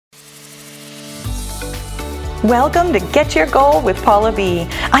Welcome to Get Your Goal with Paula B.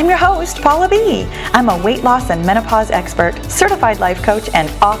 I'm your host, Paula B. I'm a weight loss and menopause expert, certified life coach, and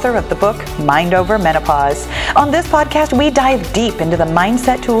author of the book Mind Over Menopause. On this podcast, we dive deep into the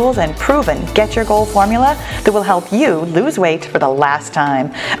mindset tools and proven Get Your Goal formula that will help you lose weight for the last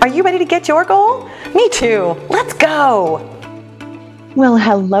time. Are you ready to get your goal? Me too. Let's go. Well,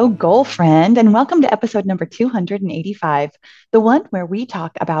 hello, goal friend, and welcome to episode number 285, the one where we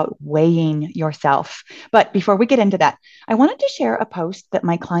talk about weighing yourself. But before we get into that, I wanted to share a post that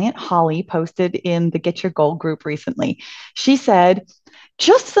my client Holly posted in the Get Your Goal group recently. She said,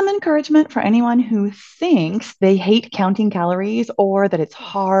 just some encouragement for anyone who thinks they hate counting calories or that it's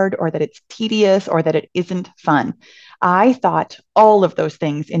hard or that it's tedious or that it isn't fun. I thought all of those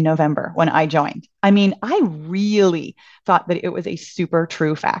things in November when I joined. I mean, I really thought that it was a super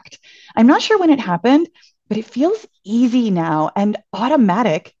true fact. I'm not sure when it happened, but it feels easy now and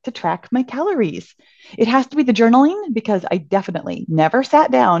automatic to track my calories. It has to be the journaling because I definitely never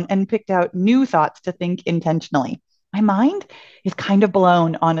sat down and picked out new thoughts to think intentionally. My mind is kind of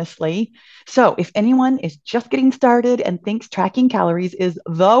blown, honestly. So if anyone is just getting started and thinks tracking calories is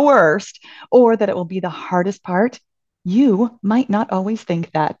the worst or that it will be the hardest part, you might not always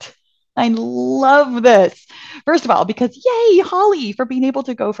think that. I love this. First of all, because yay, Holly, for being able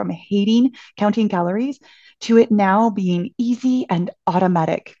to go from hating counting calories to it now being easy and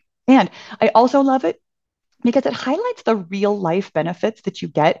automatic. And I also love it because it highlights the real life benefits that you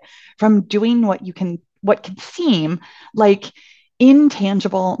get from doing what can seem like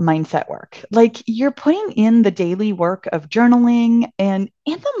intangible mindset work. Like you're putting in the daily work of journaling, and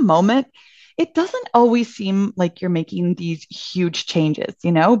in the moment, it doesn't always seem like you're making these huge changes,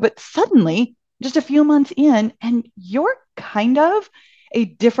 but suddenly, just a few months in, and you're kind of a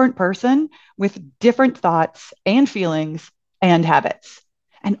different person with different thoughts and feelings and habits,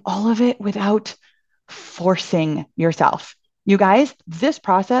 and all of it without forcing yourself. You guys, this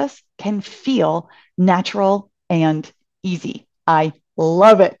process can feel natural and easy. I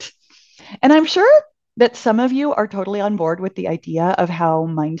love it. And I'm sure that some of you are totally on board with the idea of how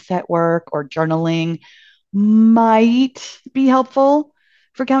mindset work or journaling might be helpful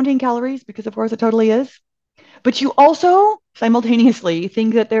for counting calories, because of course it totally is. But you also simultaneously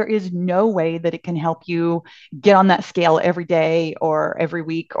think that there is no way that it can help you get on that scale every day or every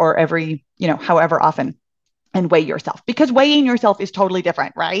week or every, however often and weigh yourself, because weighing yourself is totally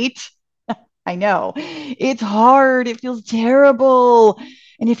different, right? I know it's hard. It feels terrible.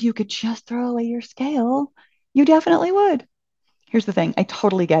 And if you could just throw away your scale, you definitely would. Here's the thing. I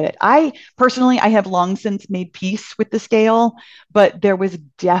totally get it. I have long since made peace with the scale, but there was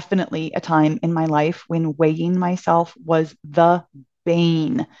definitely a time in my life when weighing myself was the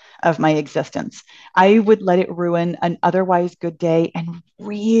bane of my existence. I would let it ruin an otherwise good day and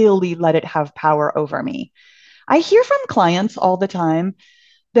really let it have power over me. I hear from clients all the time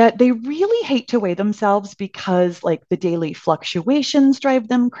that they really hate to weigh themselves because like the daily fluctuations drive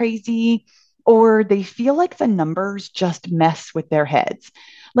them crazy, or they feel like the numbers just mess with their heads.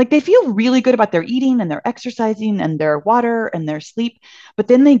 Like they feel really good about their eating and their exercising and their water and their sleep, but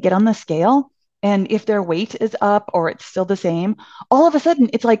then they get on the scale, and if their weight is up or it's still the same, all of a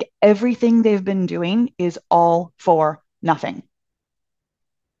sudden it's like everything they've been doing is all for nothing.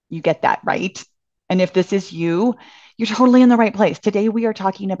 You get that, right? And if this is you, you're totally in the right place. Today, we are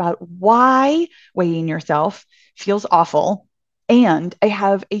talking about why weighing yourself feels awful. And I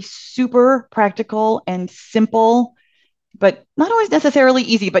have a super practical and simple, but not always necessarily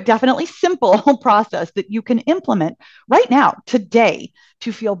easy, but definitely simple process that you can implement right now, today,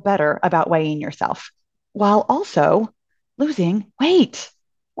 to feel better about weighing yourself while also losing weight.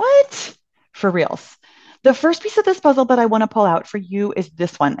 What? For reals. The first piece of this puzzle that I want to pull out for you is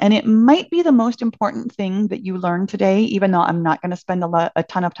this one. And it might be the most important thing that you learn today, even though I'm not going to spend a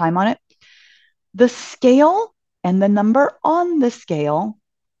ton of time on it. The scale and the number on the scale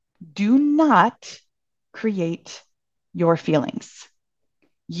do not create your feelings.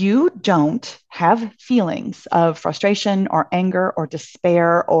 You don't have feelings of frustration or anger or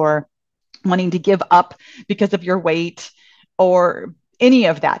despair or wanting to give up because of your weight or any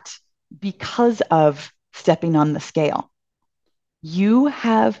of that because of stepping on the scale. You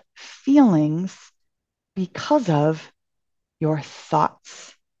have feelings because of your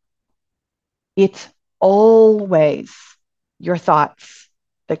thoughts. It's always your thoughts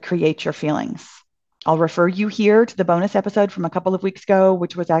that create your feelings. I'll refer you here to the bonus episode from a couple of weeks ago,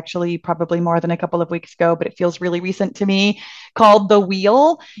 which was actually probably more than a couple of weeks ago, but it feels really recent to me, called The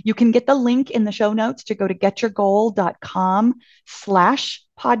Wheel. You can get the link in the show notes to go to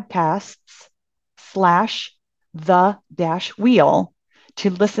getyourgoal.com/podcasts/the-wheel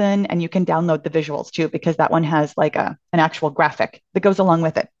to listen, and you can download the visuals too, because that one has like an actual graphic that goes along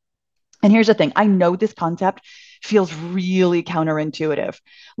with it. And here's the thing, I know this concept feels really counterintuitive.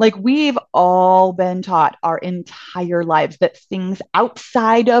 Like we've all been taught our entire lives that things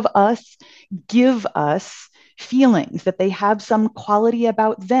outside of us give us feelings, that they have some quality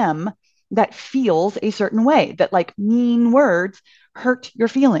about them that feels a certain way, that like mean words hurt your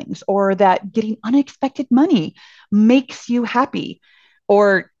feelings, or that getting unexpected money makes you happy,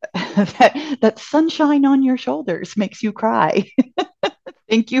 or that sunshine on your shoulders makes you cry.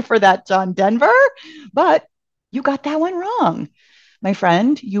 Thank you for that, John Denver. But you got that one wrong. My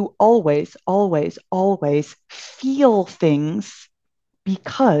friend, you always, always, always feel things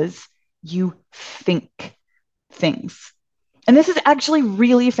because you think things. And this is actually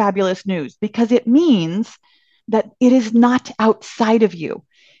really fabulous news, because it means that it is not outside of you.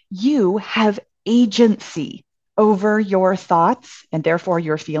 You have agency over your thoughts and therefore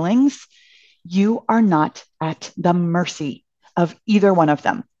your feelings. You are not at the mercy of either one of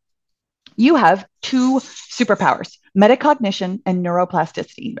them. You have two superpowers: metacognition and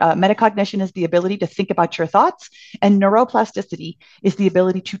neuroplasticity. Metacognition is the ability to think about your thoughts, and neuroplasticity is the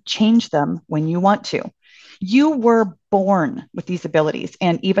ability to change them when you want to. You were born with these abilities,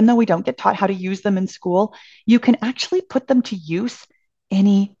 and even though we don't get taught how to use them in school, you can actually put them to use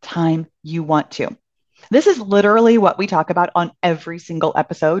anytime you want to. This is literally what we talk about on every single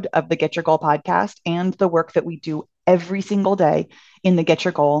episode of the Get Your Goal podcast, and the work that we do every single day in the Get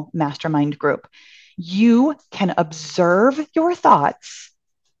Your Goal Mastermind group. You can observe your thoughts,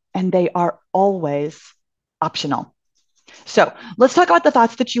 and they are always optional. So let's talk about the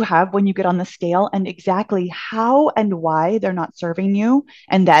thoughts that you have when you get on the scale, and exactly how and why they're not serving you.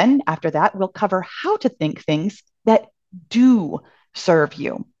 And then after that, we'll cover how to think things that do serve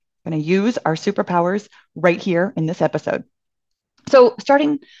you. I'm going to use our superpowers right here in this episode. So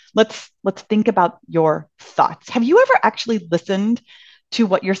starting, let's think about your thoughts. Have you ever actually listened to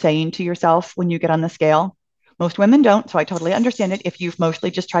what you're saying to yourself when you get on the scale? Most women don't, so I totally understand it if you've mostly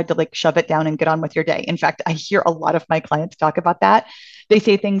just tried to like shove it down and get on with your day. In fact, I hear a lot of my clients talk about that. They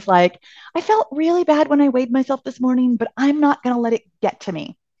say things like, I felt really bad when I weighed myself this morning, but I'm not going to let it get to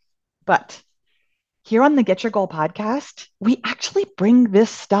me. But here on the Get Your Goal podcast, we actually bring this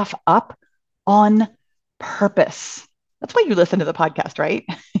stuff up on purpose. That's why you listen to the podcast, right?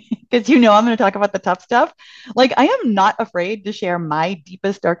 Because you know I'm going to talk about the tough stuff. Like, I am not afraid to share my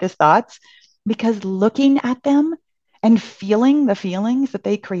deepest, darkest thoughts, because looking at them and feeling the feelings that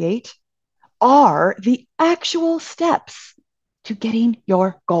they create are the actual steps to getting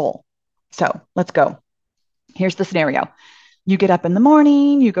your goal. So let's go. Here's the scenario. You get up in the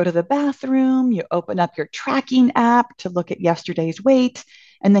morning, you go to the bathroom, you open up your tracking app to look at yesterday's weight,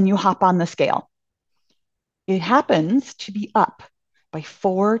 and then you hop on the scale. It happens to be up by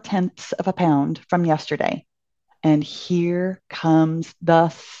 4/10 of a pound from yesterday. And here comes the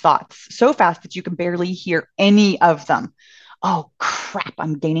thoughts, so fast that you can barely hear any of them. Oh, crap,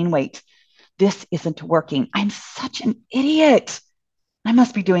 I'm gaining weight. This isn't working. I'm such an idiot. I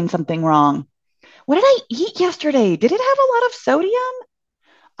must be doing something wrong. What did I eat yesterday? Did it have a lot of sodium?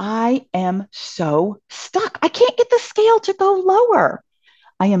 I am so stuck. I can't get the scale to go lower.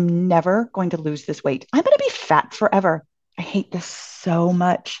 I am never going to lose this weight. I'm going to be fat forever. I hate this so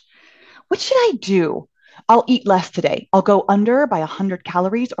much. What should I do? I'll eat less today. I'll go under by 100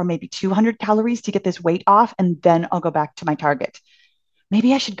 calories or maybe 200 calories to get this weight off, and then I'll go back to my target.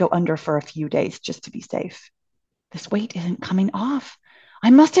 Maybe I should go under for a few days just to be safe. This weight isn't coming off.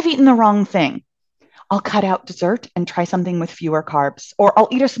 I must have eaten the wrong thing. I'll cut out dessert and try something with fewer carbs, or I'll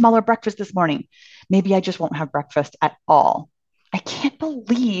eat a smaller breakfast this morning. Maybe I just won't have breakfast at all. I can't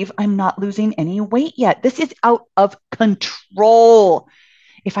believe I'm not losing any weight yet. This is out of control.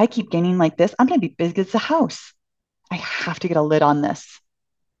 If I keep gaining like this, I'm going to be big as a house. I have to get a lid on this.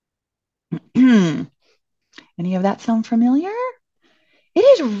 Any of that sound familiar? It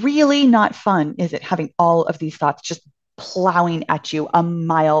is really not fun, is it, having all of these thoughts just plowing at you a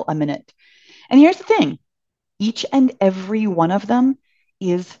mile a minute? And here's the thing, each and every one of them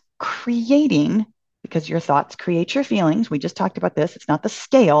is creating, because your thoughts create your feelings. We just talked about this. It's not the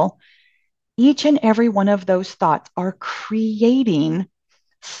scale. Each and every one of those thoughts are creating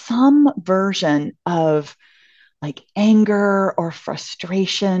some version of like anger or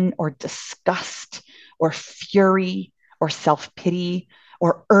frustration or disgust or fury or self-pity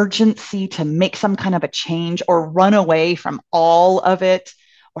or urgency to make some kind of a change or run away from all of it,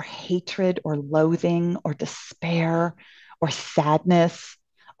 or hatred or loathing or despair or sadness,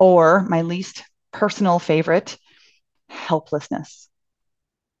 or my least personal favorite, helplessness.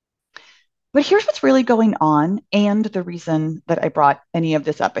 But here's what's really going on, and the reason that I brought any of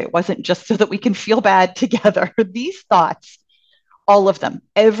this up. It wasn't just so that we can feel bad together. These thoughts, all of them,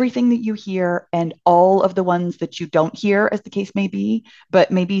 everything that you hear, and all of the ones that you don't hear, as the case may be, but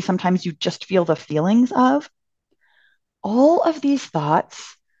maybe sometimes you just feel the feelings of, all of these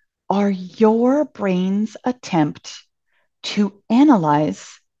thoughts are your brain's attempt to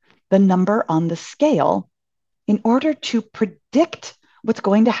analyze the number on the scale in order to predict what's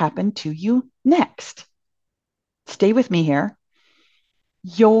going to happen to you next. Stay with me here.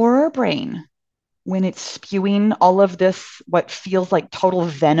 Your brain, when it's spewing all of this, what feels like total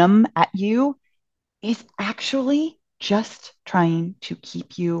venom at you, is actually just trying to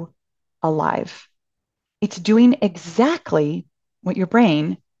keep you alive. It's doing exactly what your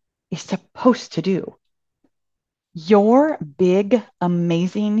brain is supposed to do. Your big,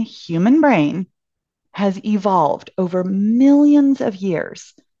 amazing human brain has evolved over millions of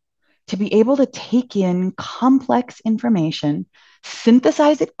years to be able to take in complex information,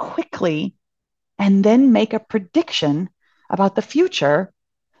 synthesize it quickly, and then make a prediction about the future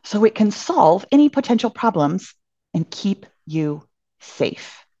so it can solve any potential problems and keep you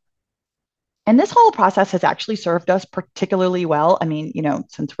safe. And this whole process has actually served us particularly well. I mean,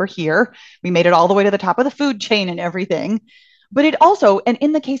 since we're here, we made it all the way to the top of the food chain and everything. But it also, and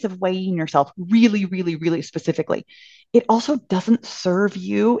in the case of weighing yourself really, really, really specifically, it also doesn't serve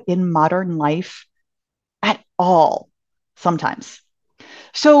you in modern life at all sometimes.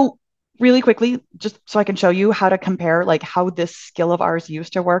 So, really quickly, just so I can show you how to compare like how this skill of ours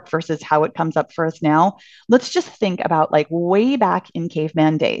used to work versus how it comes up for us now, let's just think about like way back in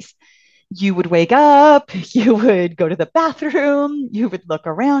caveman days. You would wake up, you would go to the bathroom, you would look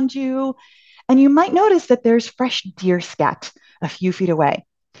around you, and you might notice that there's fresh deer scat a few feet away.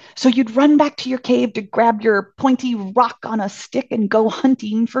 So you'd run back to your cave to grab your pointy rock on a stick and go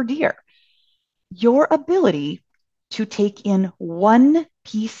hunting for deer. Your ability to take in one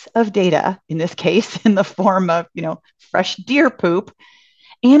piece of data, in this case, in the form of, fresh deer poop,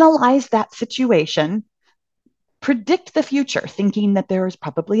 analyze that situation, predict the future, thinking that there is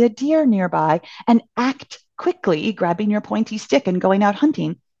probably a deer nearby, and act quickly, grabbing your pointy stick and going out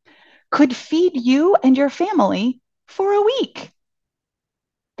hunting, could feed you and your family for a week.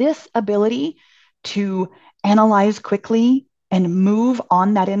 This ability to analyze quickly and move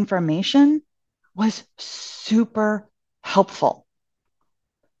on that information was super helpful.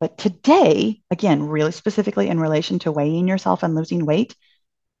 But today, again, really specifically in relation to weighing yourself and losing weight,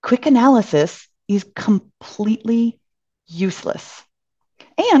 quick analysis is completely useless.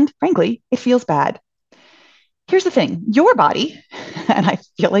 And frankly, it feels bad. Here's the thing, your body, and I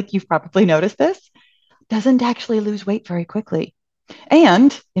feel like you've probably noticed this, doesn't actually lose weight very quickly.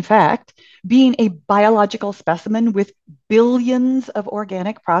 And in fact, being a biological specimen with billions of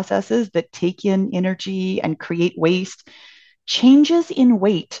organic processes that take in energy and create waste, changes in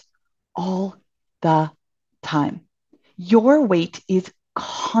weight all the time. Your weight is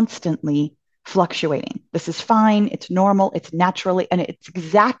constantly fluctuating. This is fine, it's normal, it's naturally, and it's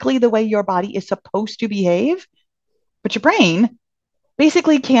exactly the way your body is supposed to behave. But your brain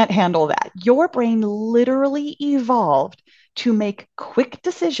basically can't handle that. Your brain literally evolved to make quick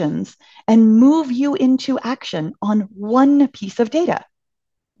decisions and move you into action on one piece of data.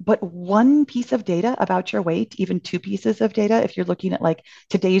 But one piece of data about your weight, even two pieces of data, if you're looking at like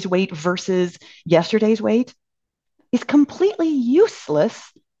today's weight versus yesterday's weight, is completely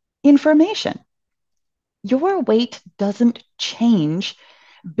useless information. Your weight doesn't change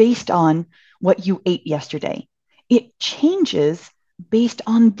based on what you ate yesterday. It changes based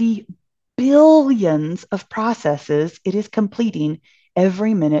on the billions of processes it is completing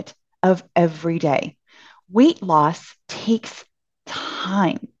every minute of every day. Weight loss takes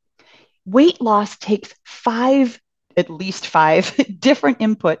time. Weight loss takes at least five different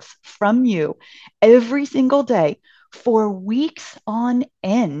inputs from you every single day for weeks on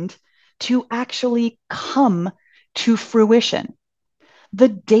end to actually come to fruition. The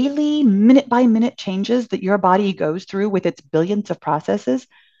daily minute by minute changes that your body goes through with its billions of processes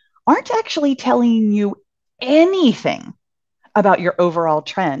aren't actually telling you anything about your overall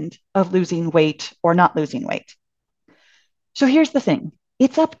trend of losing weight or not losing weight. So here's the thing,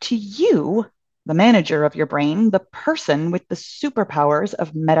 it's up to you, the manager of your brain, the person with the superpowers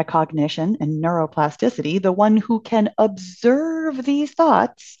of metacognition and neuroplasticity, the one who can observe these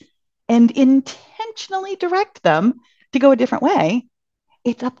thoughts and intentionally direct them to go a different way.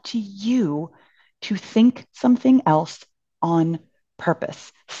 It's up to you to think something else on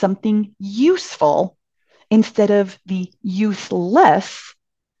purpose, something useful instead of the useless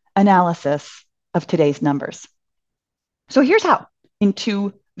analysis of today's numbers. So here's how, in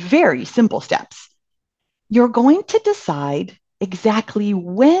two Very simple steps. You're going to decide exactly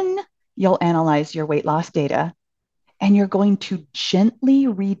when you'll analyze your weight loss data, and you're going to gently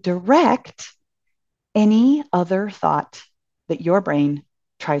redirect any other thought that your brain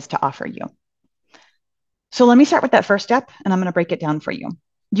tries to offer you. So let me start with that first step, and I'm going to break it down for you.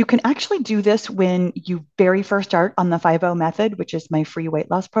 You can actually do this when you very first start on the 5-0 method, which is my free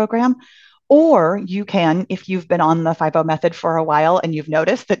weight loss program. Or you can, if you've been on the 5-0 method for a while and you've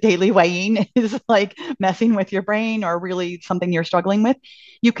noticed that daily weighing is like messing with your brain or really something you're struggling with,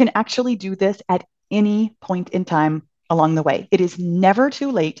 you can actually do this at any point in time along the way. It is never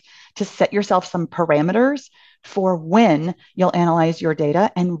too late to set yourself some parameters for when you'll analyze your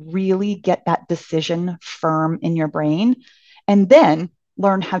data and really get that decision firm in your brain. And then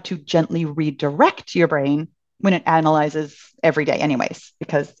learn how to gently redirect your brain when it analyzes every day anyways,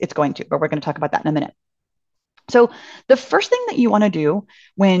 because it's going to, but we're going to talk about that in a minute. So the first thing that you want to do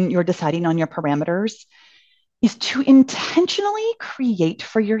when you're deciding on your parameters is to intentionally create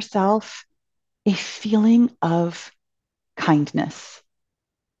for yourself a feeling of kindness.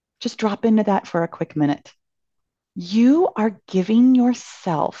 Just drop into that for a quick minute. You are giving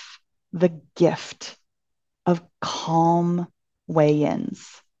yourself the gift of calm weigh-ins.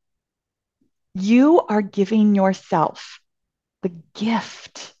 You are giving yourself the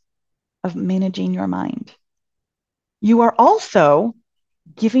gift of managing your mind. You are also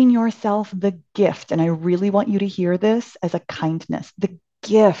giving yourself the gift, and I really want you to hear this as a kindness, the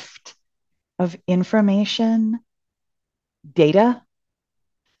gift of information, data,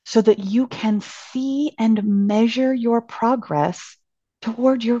 so that you can see and measure your progress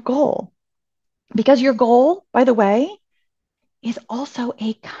toward your goal. Because your goal, by the way, is also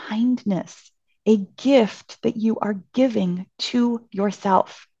a kindness, a gift that you are giving to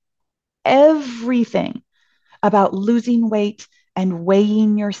yourself. Everything about losing weight and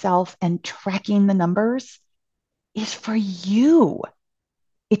weighing yourself and tracking the numbers is for you.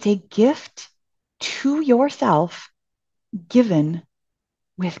 It's a gift to yourself given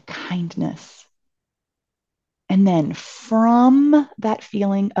with kindness. And then from that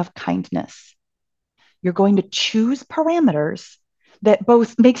feeling of kindness, you're going to choose parameters that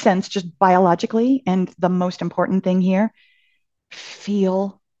both make sense just biologically, and the most important thing here,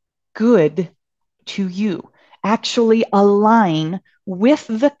 feel good to you. Actually align with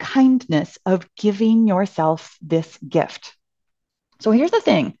the kindness of giving yourself this gift. So here's the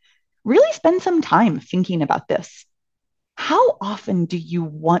thing, really spend some time thinking about this. How often do you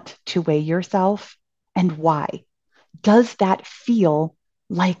want to weigh yourself, and why? Does that feel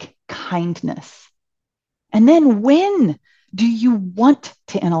like kindness? And then when do you want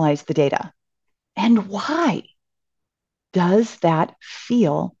to analyze the data, and why? Does that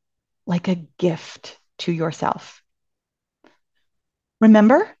feel like a gift to yourself?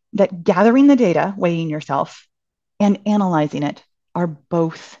 Remember that gathering the data, weighing yourself, and analyzing it are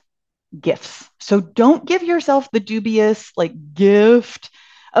both gifts. So don't give yourself the dubious gift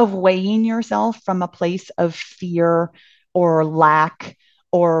of weighing yourself from a place of fear or lack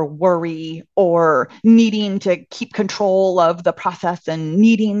or worry or needing to keep control of the process and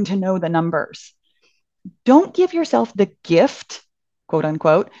needing to know the numbers. Don't give yourself the gift, quote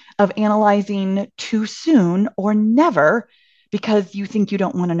unquote, of analyzing too soon or never because you think you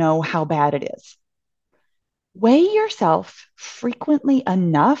don't want to know how bad it is. Weigh yourself frequently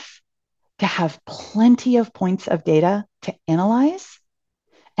enough to have plenty of points of data to analyze,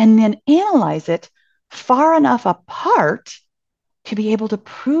 and then analyze it far enough apart to be able to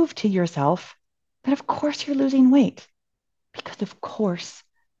prove to yourself that, of course, you're losing weight, because, of course,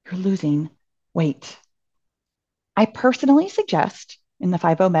 you're losing weight. I personally suggest in the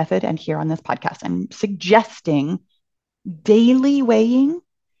 5-0 method and here on this podcast, I'm suggesting daily weighing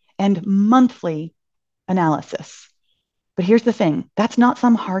and monthly analysis. But here's the thing, that's not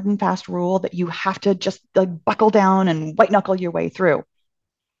some hard and fast rule that you have to just buckle down and white knuckle your way through.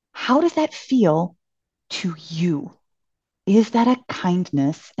 How does that feel to you? Is that a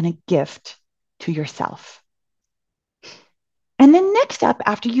kindness and a gift to yourself? And then next up,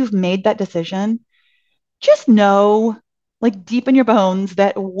 after you've made that decision, just know, deep in your bones,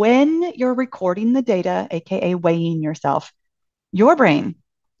 that when you're recording the data, AKA weighing yourself, your brain,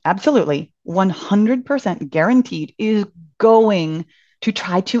 absolutely 100% guaranteed, is going to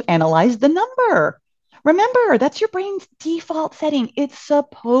try to analyze the number. Remember, that's your brain's default setting. It's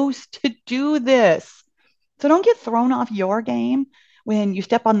supposed to do this. So don't get thrown off your game when you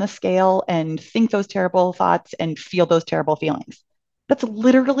step on the scale and think those terrible thoughts and feel those terrible feelings. That's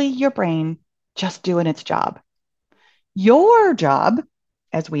literally your brain just doing its job. Your job,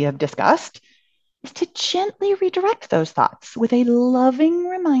 as we have discussed, is to gently redirect those thoughts with a loving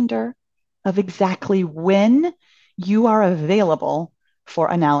reminder of exactly when you are available for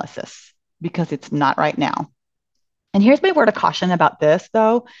analysis, because it's not right now. And here's my word of caution about this,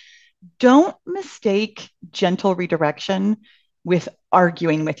 though. Don't mistake gentle redirection with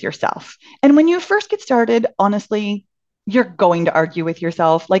arguing with yourself. And when you first get started, honestly, you're going to argue with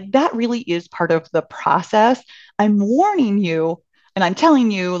yourself. Like that really is part of the process. I'm warning you and I'm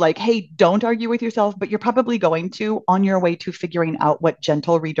telling you, like, hey, don't argue with yourself, but you're probably going to on your way to figuring out what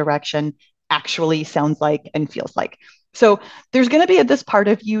gentle redirection actually sounds like and feels like. So there's going to be this part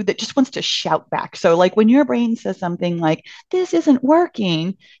of you that just wants to shout back. So, like, when your brain says something like, this isn't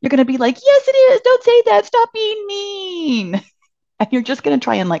working, you're going to be like, yes, it is. Don't say that. Stop being mean. And you're just going to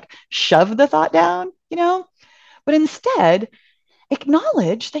try and like shove the thought down, But instead,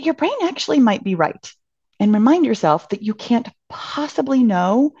 acknowledge that your brain actually might be right and remind yourself that you can't possibly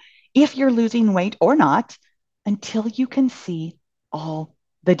know if you're losing weight or not until you can see all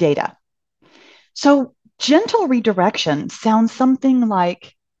the data. So, gentle redirection sounds something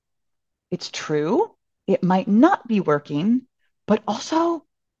like, it's true, it might not be working, but also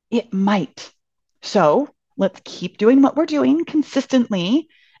it might. So let's keep doing what we're doing consistently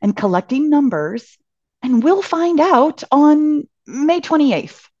and collecting numbers, and we'll find out on May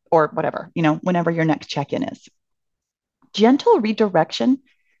 28th or whatever, whenever your next check in is. Gentle redirection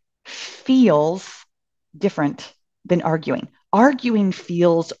feels different than arguing. Arguing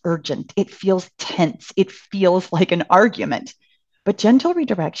feels urgent, it feels tense, it feels like an argument. But gentle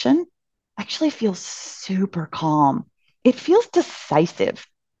redirection actually feels super calm. It feels decisive.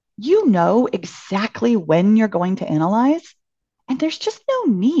 You know exactly when you're going to analyze, and there's just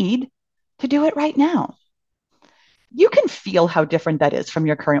no need to do it right now. You can feel how different that is from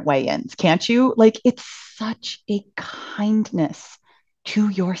your current weigh ins, can't you? Like it's such a kindness to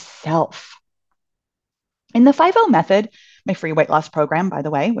yourself. In the 5-0 method, my free weight loss program, by the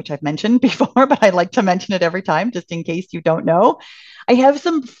way, which I've mentioned before, but I like to mention it every time just in case you don't know, I have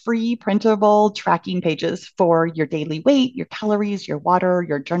some free printable tracking pages for your daily weight, your calories, your water,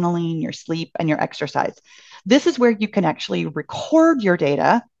 your journaling, your sleep, and your exercise. This is where you can actually record your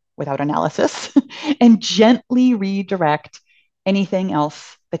data without analysis and gently redirect anything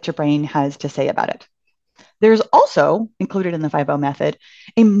else that your brain has to say about it. There's also included in the 5-0 method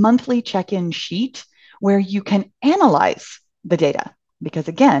a monthly check-in sheet where you can analyze the data. Because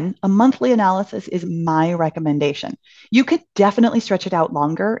again, a monthly analysis is my recommendation. You could definitely stretch it out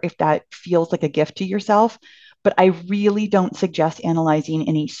longer if that feels like a gift to yourself, but I really don't suggest analyzing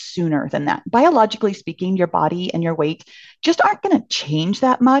any sooner than that. Biologically speaking, your body and your weight just aren't going to change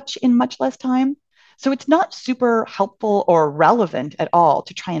that much in much less time. So it's not super helpful or relevant at all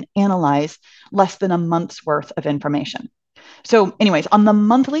to try and analyze less than a month's worth of information. So, anyways, on the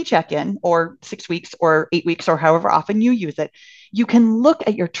monthly check in, or 6 weeks, or 8 weeks, or however often you use it, you can look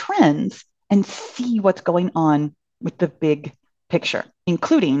at your trends and see what's going on with the big picture,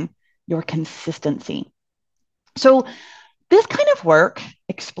 including your consistency. So, this kind of work,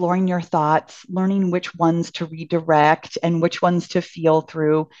 exploring your thoughts, learning which ones to redirect and which ones to feel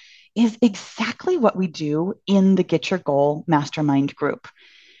through, is exactly what we do in the Get Your Goal Mastermind group.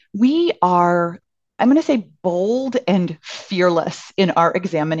 We are, I'm going to say, bold and fearless in our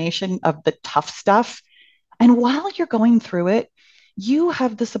examination of the tough stuff. And while you're going through it, you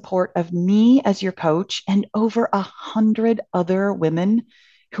have the support of me as your coach and over 100 other women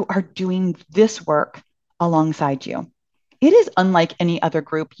who are doing this work alongside you. It is unlike any other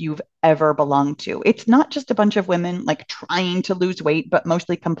group you've ever belonged to. It's not just a bunch of women like trying to lose weight, but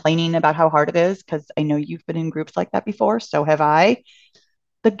mostly complaining about how hard it is, because I know you've been in groups like that before. So have I.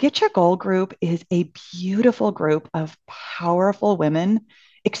 The Get Your Goal group is a beautiful group of powerful women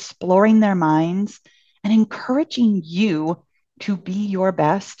exploring their minds and encouraging you to be your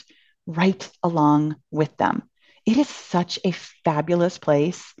best right along with them. It is such a fabulous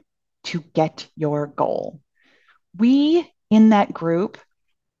place to get your goal. We in that group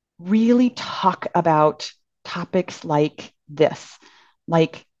really talk about topics like this,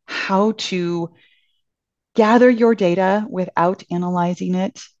 like how to gather your data without analyzing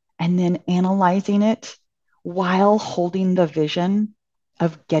it, and then analyzing it while holding the vision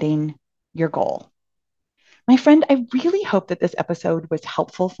of getting your goal. My friend, I really hope that this episode was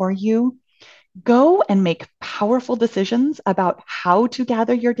helpful for you. Go and make powerful decisions about how to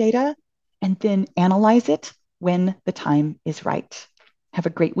gather your data and then analyze it when the time is right. Have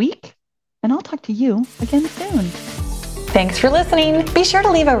a great week, and I'll talk to you again soon. Thanks for listening. Be sure to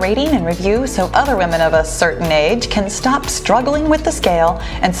leave a rating and review so other women of a certain age can stop struggling with the scale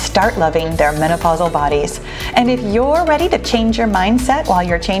and start loving their menopausal bodies. And if you're ready to change your mindset while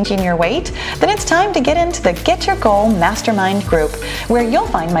you're changing your weight, then it's time to get into the Get Your Goal Mastermind group, where you'll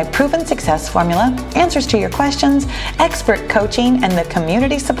find my proven success formula, answers to your questions, expert coaching, and the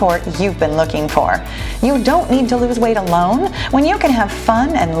community support you've been looking for. You don't need to lose weight alone when you can have fun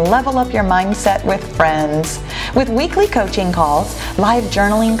and level up your mindset with friends. With weekly coaching calls, live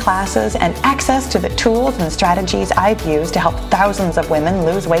journaling classes, and access to the tools and strategies I've used to help thousands of women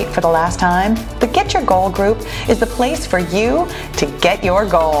lose weight for the last time, the Get Your Goal group is the place for you to get your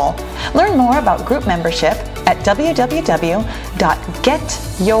goal. Learn more about group membership at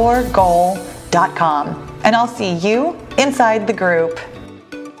www.getyourgoal.com, and I'll see you inside the group.